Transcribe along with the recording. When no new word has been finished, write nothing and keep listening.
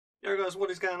Hello guys,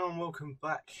 what is going on? Welcome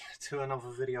back to another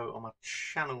video on my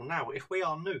channel. Now, if we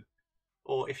are new,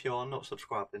 or if you are not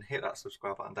subscribed, then hit that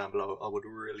subscribe button down below. I would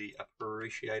really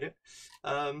appreciate it.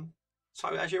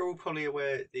 So as you're all probably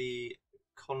aware, the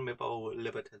Conmebol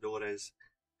Libertadores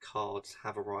cards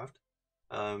have arrived.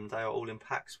 They are all in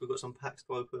packs. We've got some packs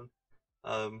to open.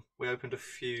 We opened a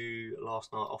few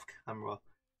last night off camera.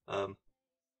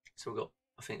 So we've got,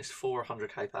 I think it's 4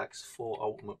 100k packs, 4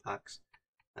 ultimate packs.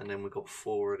 And then we've got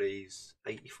 4 of these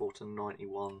 84 to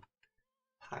 91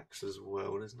 packs as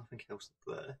well. There's nothing else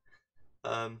there.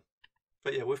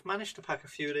 But yeah, we've managed to pack a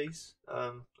few of these.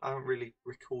 I haven't really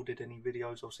recorded any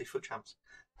videos. Obviously, Foot Champs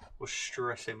was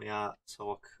stressing me out,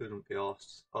 so I couldn't be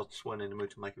asked. I just went in the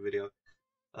mood to make a video.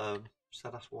 So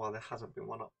that's why there hasn't been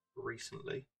one up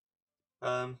recently.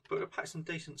 But we've packed some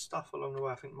decent stuff along the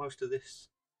way. I think most of this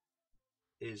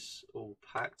is all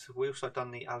packed. We also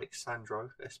done the Alexandro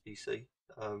SBC.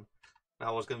 Now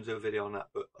I was going to do a video on that,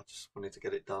 but I just wanted to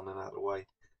get it done and out of the way.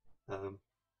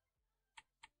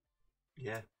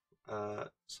 Yeah.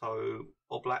 So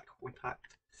all black we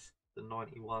packed the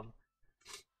 91.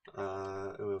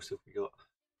 Who else have we got?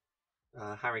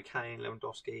 Harry Kane,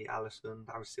 Lewandowski, Alisson,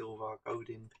 David Silva,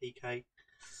 Godin, PK.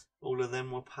 All of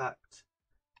them were packed.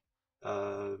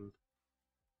 I've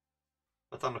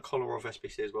done a Kolarov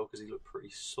SBC as well because he looked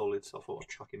pretty solid, so I thought I'd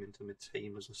chuck him into my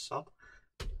team as a sub.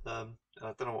 I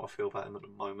don't know what I feel about him at the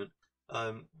moment.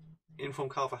 Inform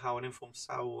Carvajal and Inform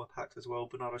Saul were packed as well.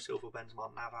 Bernardo Silva,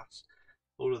 Benzema, Navas.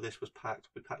 All of this was packed.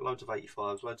 We packed loads of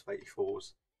 85s, loads of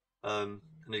 84s. And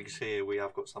you can see here we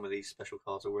have got some of these special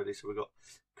cards already. So we've got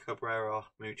Cabrera,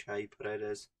 Muche,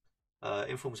 Paredes.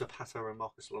 Inform Zapata and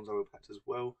Marcus Alonso were packed as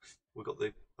well. We've got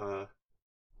the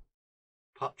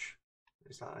Puch.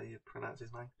 Is that how you pronounce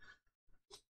his name?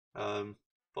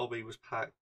 Bobby was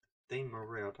packed. Dean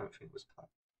Marie, I don't think was packed.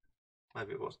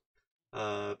 Maybe it was.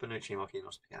 Bonucci,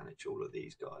 Marquinhos, Pjanic, all of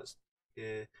these guys.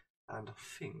 Yeah, and I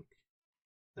think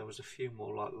there was a few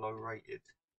more like low rated.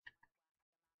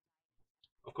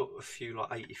 I've got a few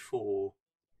like 84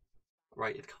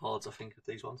 rated cards, I think, of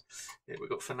these ones. Yeah, we've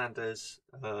got Fernandez,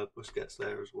 Busquets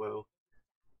there as well.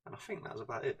 And I think that was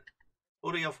about it.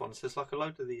 All the other ones, there's like a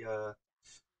load of the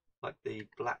like the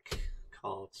black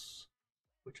cards,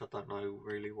 which I don't know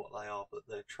really what they are, but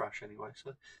they're trash anyway.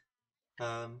 So,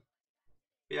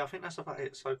 yeah, I think that's about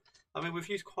it. So, I mean, we've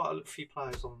used quite a few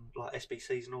players on like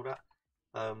SBCs and all that,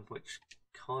 which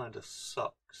kind of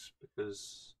sucks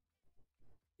because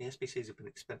the SBCs have been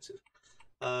expensive.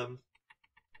 So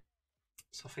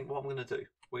I think what I'm going to do,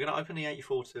 we're going to open the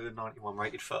 84 to 91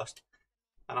 rated first,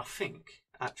 and I think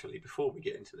actually before we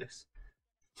get into this,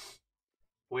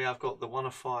 we have got the 1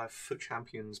 of 5 Foot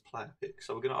Champions player pick.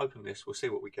 So we're going to open this. We'll see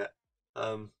what we get.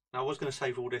 Now I was going to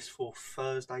save all this for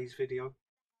Thursday's video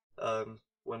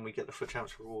when we get the Foot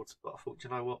Champs rewards. But I thought, you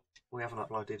know what? We haven't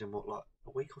uploaded in what, like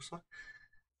a week or so?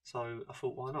 So I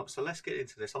thought, why not? So let's get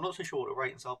into this. I'm not too sure what the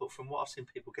ratings are, but from what I've seen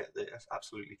people get there, it's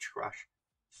absolutely trash.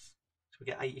 So we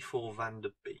get 84 Van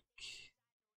der Beek.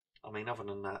 I mean, other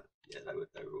than that, yeah, they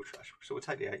were all trash. So we'll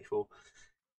take the 84.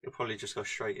 It'll probably just go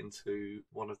straight into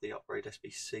one of the upgrade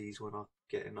SBCs when I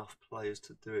get enough players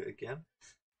to do it again.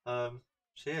 So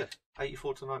yeah,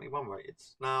 84 to 91 rated.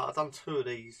 Now, I've done 2 of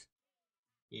these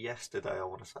yesterday, I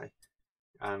want to say.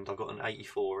 And I got an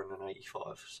 84 and an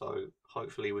 85. So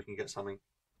hopefully we can get something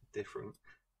different.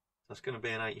 So it's going to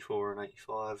be an 84 and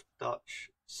 85.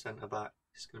 Dutch centre back.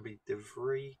 It's going to be De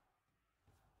Vries,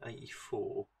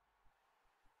 84.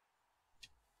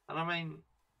 And I mean,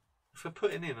 for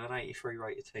putting in an 83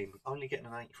 rated team, only getting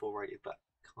an 84 rated back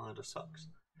kind of sucks.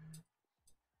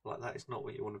 Like, that is not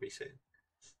what you want to be seeing.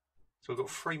 So we've got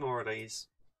 3 more of these,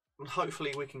 and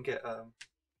hopefully we can get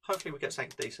hopefully we get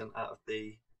something decent out of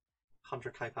the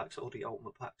 100k packs or the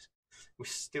ultimate packs. We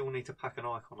still need to pack an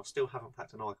icon. I still haven't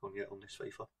packed an icon yet on this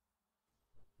FIFA,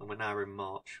 and we're now in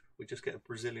March. We just get a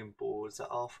Brazilian ball. Is that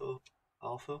Arthur,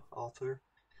 however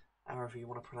you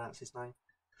want to pronounce his name.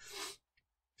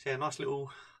 So yeah, a nice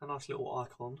little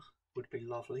icon would be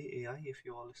lovely, EA, if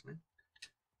you are listening.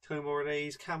 2 more of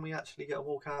these. Can we actually get a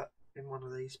walkout in one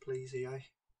of these, please, EA?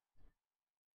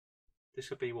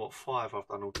 This would be, what, 5 I've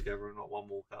done altogether and not 1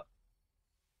 walkout.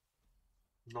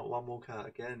 Not 1 walkout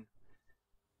again.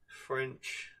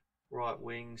 French right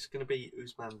wing. It's going to be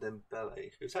Ousmane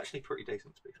Dembele, who's actually pretty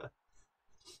decent, to be fair.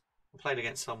 I played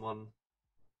against someone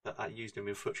that used him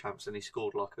in Foot Champs and he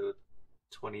scored like a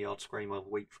 20-yard screamer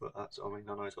weak foot. I mean,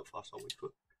 I know he's got 5-star weak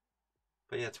foot.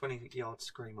 But yeah, 20-yard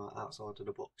screamer outside of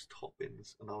the box, top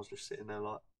bins. And I was just sitting there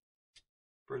like,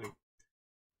 brilliant.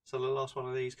 So the last one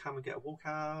of these, can we get a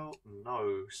walkout?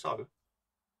 No. So,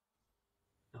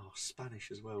 oh,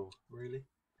 Spanish as well, really?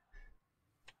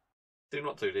 Do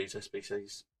not do these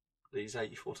SBCs, these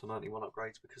 84 to 91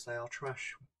 upgrades, because they are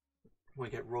trash. We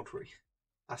get Rodri.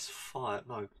 That's 5.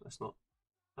 No, that's not.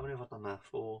 How many have I done now?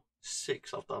 4,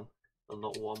 6 I've done, and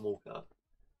not one walkout.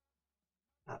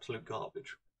 Absolute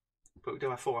garbage. But we do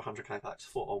have 400k packs,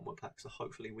 4 ultimate packs, so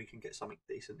hopefully we can get something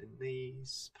decent in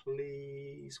these.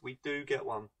 Please. We do get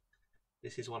one.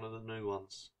 This is one of the new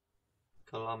ones.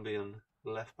 Colombian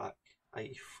left back.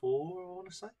 84, I want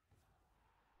to say.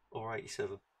 Or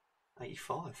 87.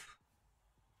 85.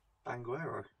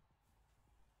 Banguero.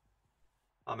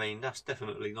 I mean, that's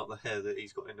definitely not the hair that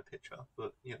he's got in the picture,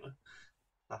 but, you know,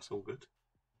 that's all good.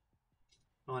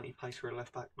 90 pace for a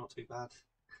left back, not too bad.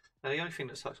 Now, the only thing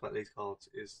that sucks about these cards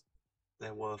is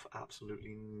they're worth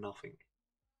absolutely nothing.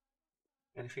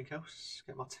 Anything else?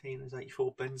 Get Martinez,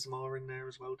 84. Benzema in there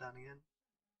as well down the end.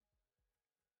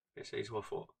 Guess he's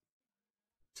worth what?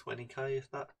 20k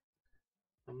if that?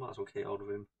 I might as well keep hold of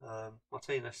him.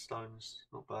 Martinez, Stones,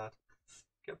 not bad.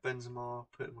 Get Benzema,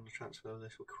 put him on the transfer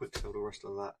list. We'll quick sell the rest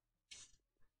of that.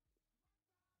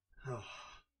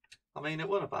 I mean, it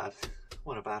wasn't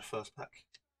a bad first pack.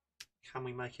 Can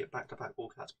we make it back-to-back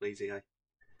walkouts, please, EA?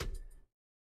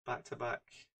 Back-to-back.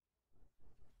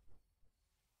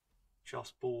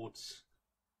 Just boards.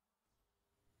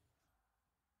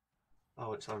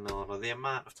 Oh, it's Onana. The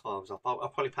amount of times I've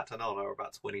probably packed Onana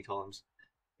about 20 times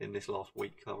in this last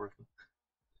week, I reckon.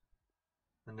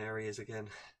 And there he is again.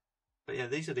 But yeah,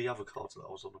 these are the other cards that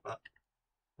I was on about.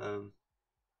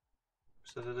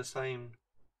 So they're the same,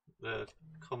 the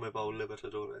Conmebol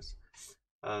Libertadores,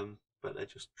 but they're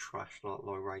just trash, like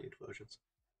low-rated versions.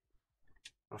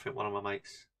 I think one of my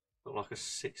mates got like a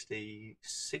 60,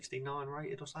 69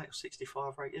 rated or something, or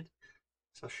 65 rated.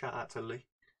 So shout out to Lee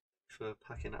for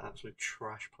packing an absolute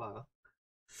trash player.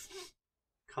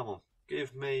 Come on,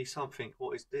 give me something.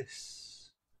 What is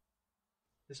this?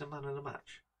 Is a man of the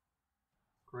match?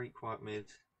 Greek right mid.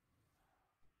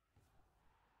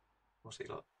 What's he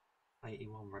like?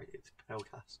 81 rated.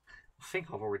 Pelkas. I think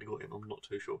I've already got him. I'm not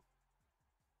too sure.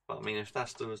 But I mean, if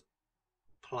that's the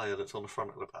player that's on the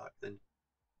front of the pack, then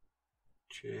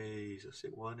Jesus,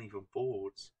 it weren't even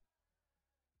boards.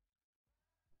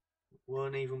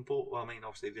 Weren't even boards. Well, I mean,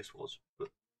 obviously this was, but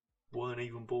weren't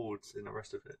even boards in the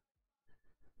rest of it.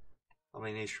 I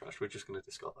mean, he's trash. We're just going to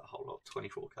discard that whole lot.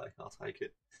 24k. I'll take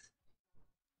it.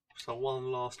 So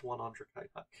one last 100k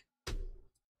pack.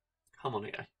 Come on,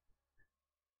 EA.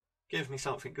 Give me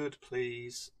something good,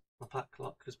 please. My pack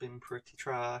luck has been pretty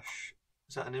trash.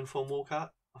 Is that an inform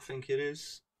walkout? I think it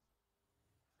is.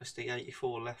 It's the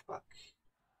 84 left back.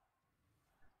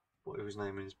 Whatever his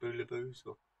name is, Boulaboos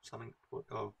or something.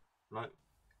 Oh, no.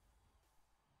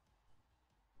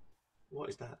 What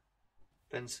is that?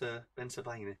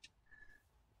 Bensabane.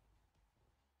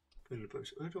 Boulaboos.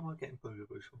 Who am I getting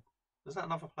Boulaboos from? Was that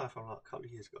another player from like a couple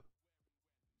of years ago?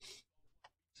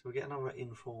 So we get another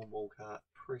inform walkout.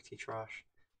 Pretty trash.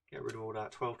 Get rid of all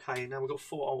that. 12k. Now we've got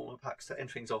 4 ultimate packs to end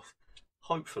things off.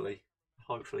 Hopefully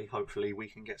we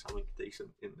can get something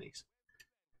decent in these.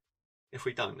 If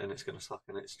we don't, then it's going to suck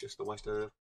and it's just a waste of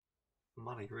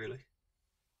money, really.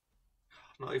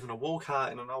 Not even a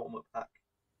walkout in an ultimate pack.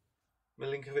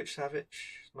 Milinkovic, Savic.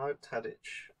 No,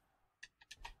 Tadic.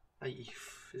 80.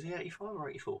 Is he 85 or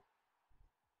 84?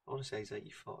 I want to say he's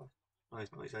 85. No,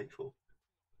 he's not. He's 84.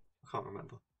 I can't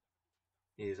remember.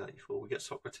 He is 84. We get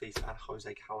Socrates and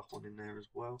Jose Callejon in there as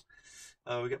well.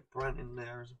 We get Brandt in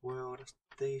there as well. That's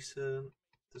decent.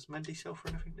 Does Mendy sell for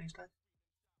anything these days?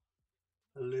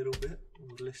 A little bit.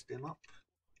 We'll list him up.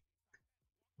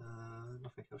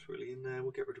 Nothing else really in there.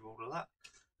 We'll get rid of all of that.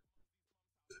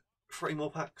 3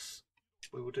 more packs.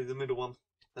 We will do the middle one,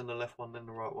 then the left one, then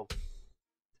the right one.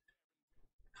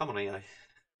 Come on, EA.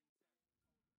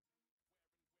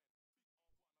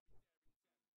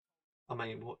 I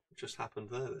mean, what just happened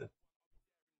there then?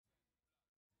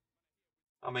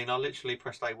 I mean, I literally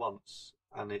pressed A once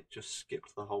and it just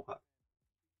skipped the whole pack.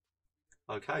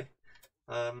 Okay.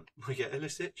 We get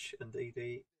Ilicic and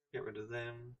DD. Get rid of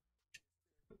them.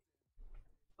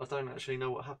 I don't actually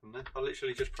know what happened there. I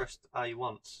literally just pressed A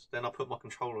once. Then I put my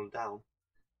controller down.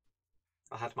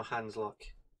 I had my hands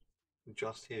like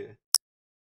just here.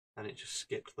 And it just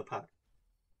skipped the pack.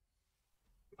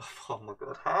 Oh my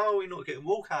god. How are we not getting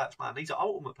walkouts, man? These are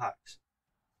ultimate packs.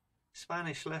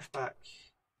 Spanish left back.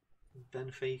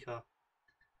 Benfica.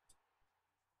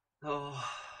 Oh.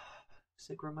 Is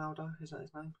it Grimaldo? Is that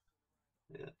his name?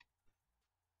 Yeah.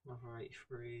 Another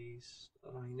 83s.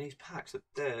 I mean, these packs are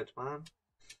dead, man.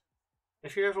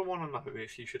 If you ever want to know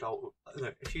if you should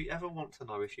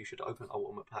open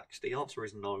ultimate packs, the answer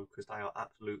is no, because they are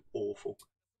absolute awful.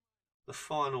 The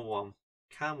final one.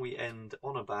 Can we end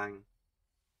on a bang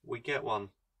We get one.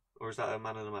 Or is that a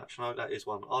man of the match? No, that is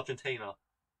one. Argentina.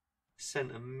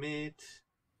 Centre mid.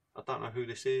 I don't know who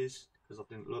this is because I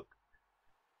didn't look.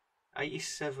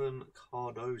 87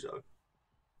 Cardozo.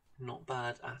 Not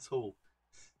bad at all.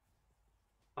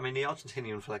 I mean, the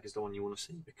Argentinian flag is the one you want to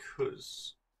see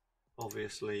because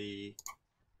obviously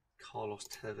Carlos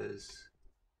Tevez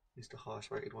is the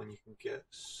highest rated one you can get.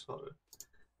 So,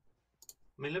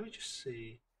 I mean, let me just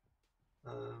see.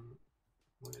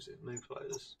 What is it? New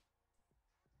players.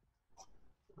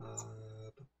 More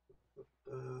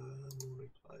new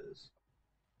players.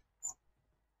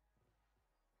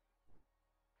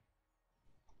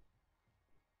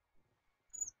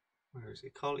 Where is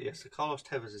he? Yes, so Carlos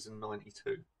Tevez is in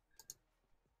 92.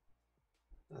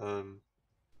 And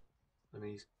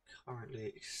he's currently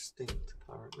extinct,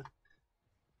 apparently.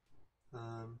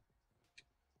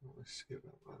 Let's skip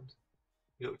that round.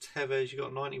 You got Tevez, you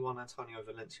got 91 Antonio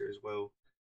Valencia as well,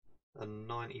 and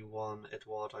 91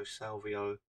 Eduardo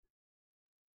Salvio,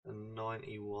 and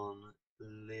 91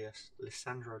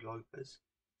 Lisandro Lopez.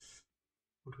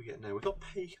 What do we get now? We've got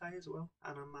PK as well,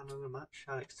 and a man of the match,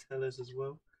 Alex Tellez as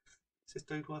well. Is this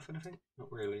dude worth anything?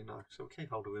 Not really, no. So we'll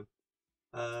keep hold of him.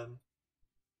 I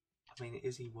mean,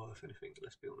 is he worth anything?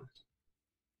 Let's be honest.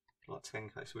 Like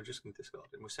 10k, so we're just going to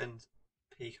discard him. We'll send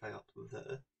PK up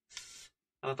there.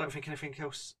 And I don't think anything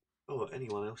else, or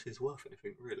anyone else, is worth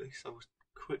anything, really. So we'll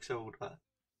quick sell that.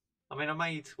 I mean, I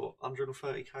made, what,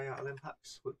 130k out of them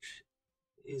packs, which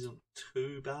isn't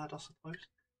too bad, I suppose.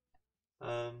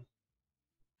 I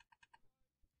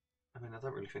mean, I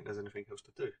don't really think there's anything else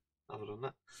to do other than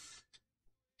that.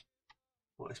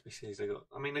 What SBCs they got?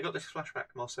 I mean, they got this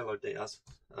flashback Marcelo Diaz,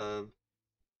 who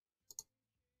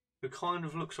kind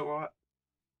of looks alright,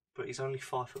 but he's only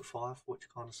 5'5", which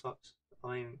kind of sucks.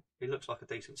 I mean, he looks like a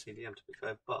decent CDM to be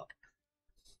fair, but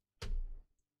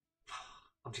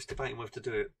I'm just debating whether to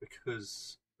do it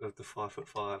because of the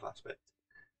 5'5" aspect.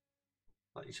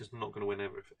 Like, he's just not going to win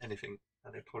anything,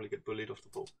 and he'll probably get bullied off the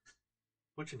ball.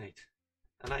 What do you need?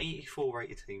 An 84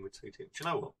 rated team with 2 teams. Do you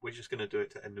know what? We're just going to do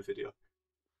it to end the video.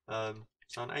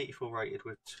 So an 84 rated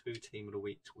with 2 team of the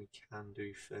week we can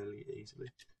do fairly easily.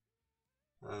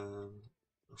 I'll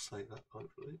say that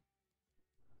hopefully.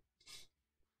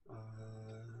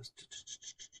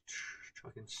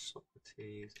 Chucking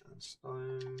Socrates and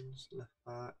Stones, left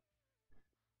back.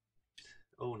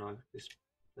 Oh no, this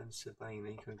Ben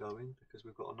Sebaini can go in because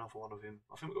we've got another one of him.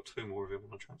 I think we've got 2 more of him on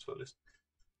the transfer list.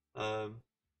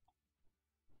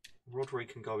 Rodri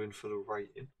can go in for the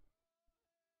rating.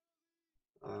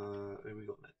 Who we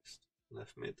got next?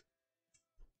 Left mid.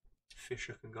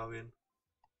 Fisher can go in.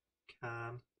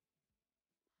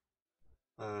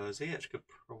 Ziyech could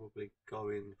probably go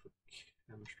in for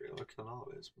chemistry. Although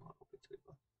Canales might not be too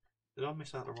bad. Did I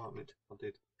miss out the right mid? I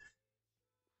did.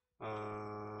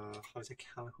 Jose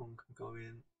Calicon can go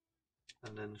in.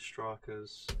 And then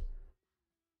strikers.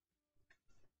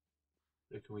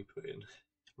 Who can we put in?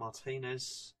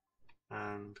 Martinez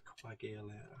and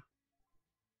Quagliarella.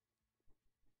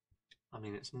 I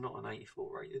mean, it's not an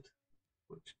 84 rated,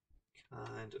 which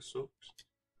kind of sucks.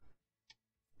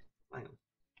 Hang on.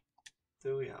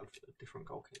 Do we have a different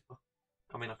goalkeeper?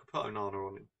 I mean, I could put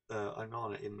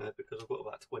Onana in there because I've got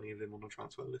about 20 of him on the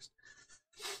transfer list.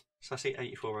 So I see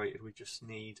 84 rated. We just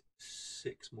need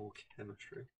 6 more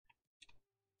chemistry.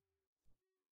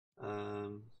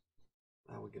 How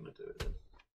are we going to do it then?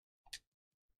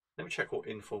 Let me check what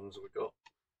informs we got.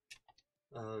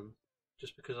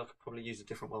 Just because I could probably use a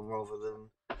different one rather than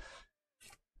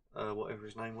whatever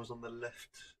his name was on the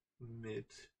left mid.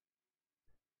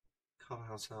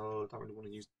 Carvajal, don't really want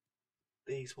to use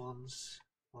these ones.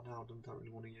 Ronaldo, don't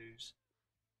really want to use.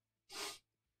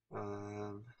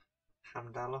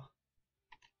 Hamdallah,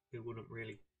 who wouldn't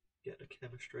really get the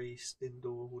chemistry.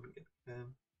 Stindl wouldn't get the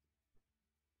chem.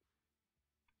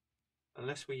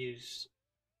 Unless we use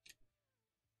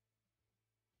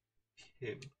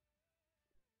him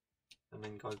and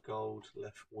then go gold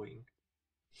left wing,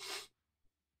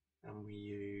 and we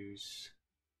use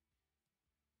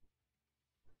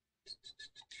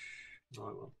no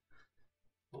one.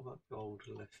 What about gold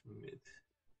left mid?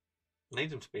 I need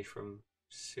them to be from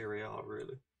Serie A,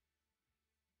 really.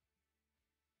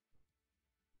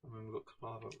 I mean, we've got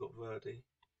Clava, we've got Verdi.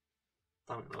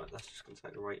 Don't know, that's just going to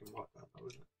take the rating right back, though,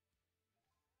 isn't it?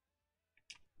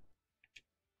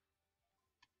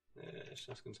 Yeah, it's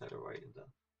just going to take the rating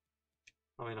down.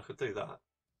 I mean, I could do that.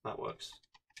 That works.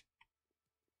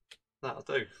 That'll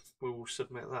do. We will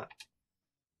submit that.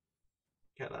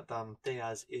 Get that done.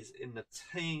 Diaz is in the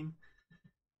team.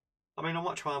 I mean, I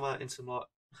might try him out in some like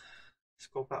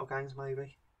squad battle games,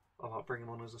 maybe. I might bring him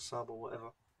on as a sub or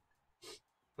whatever.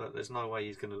 but there's no way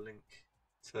he's going to link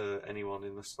to anyone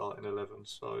in the starting 11,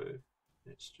 so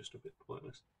it's just a bit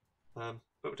pointless. But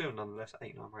we're doing nonetheless.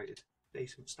 89 rated,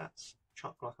 decent stats.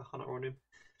 Chuck like a hunter on him,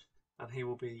 and he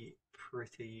will be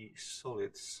pretty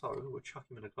solid. So we'll chuck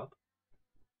him in a club.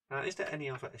 Now, is there any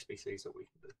other SBCs that we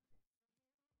can do?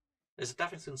 There's a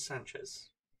Davinson Sanchez,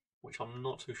 which I'm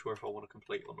not too sure if I want to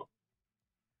complete or not.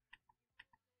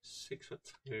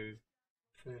 6'2",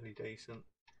 fairly decent.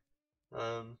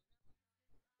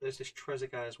 There's this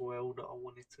Trezeguet as well that I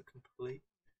wanted to complete,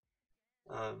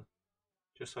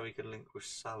 just so he could link with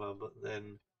Salah, but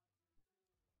then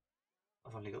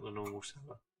I've only got the normal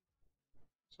Salah.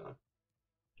 So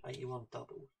 81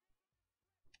 doubles.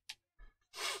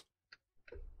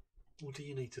 What do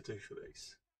you need to do for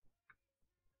these?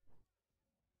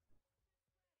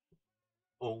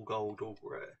 All gold, all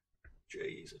rare.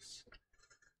 Jesus.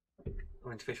 I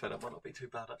mean, to be fair, that might not be too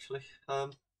bad actually.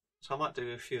 So I might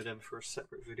do a few of them for a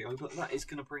separate video, but that is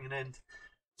going to bring an end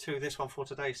to this one for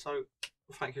today. So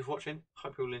thank you for watching.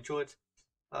 Hope you all enjoyed.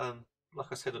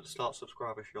 Like I said at the start,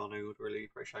 subscribe if you're new. Would really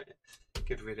appreciate it.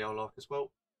 Give the video a like as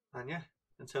well. And yeah,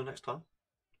 until next time,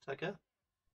 take care.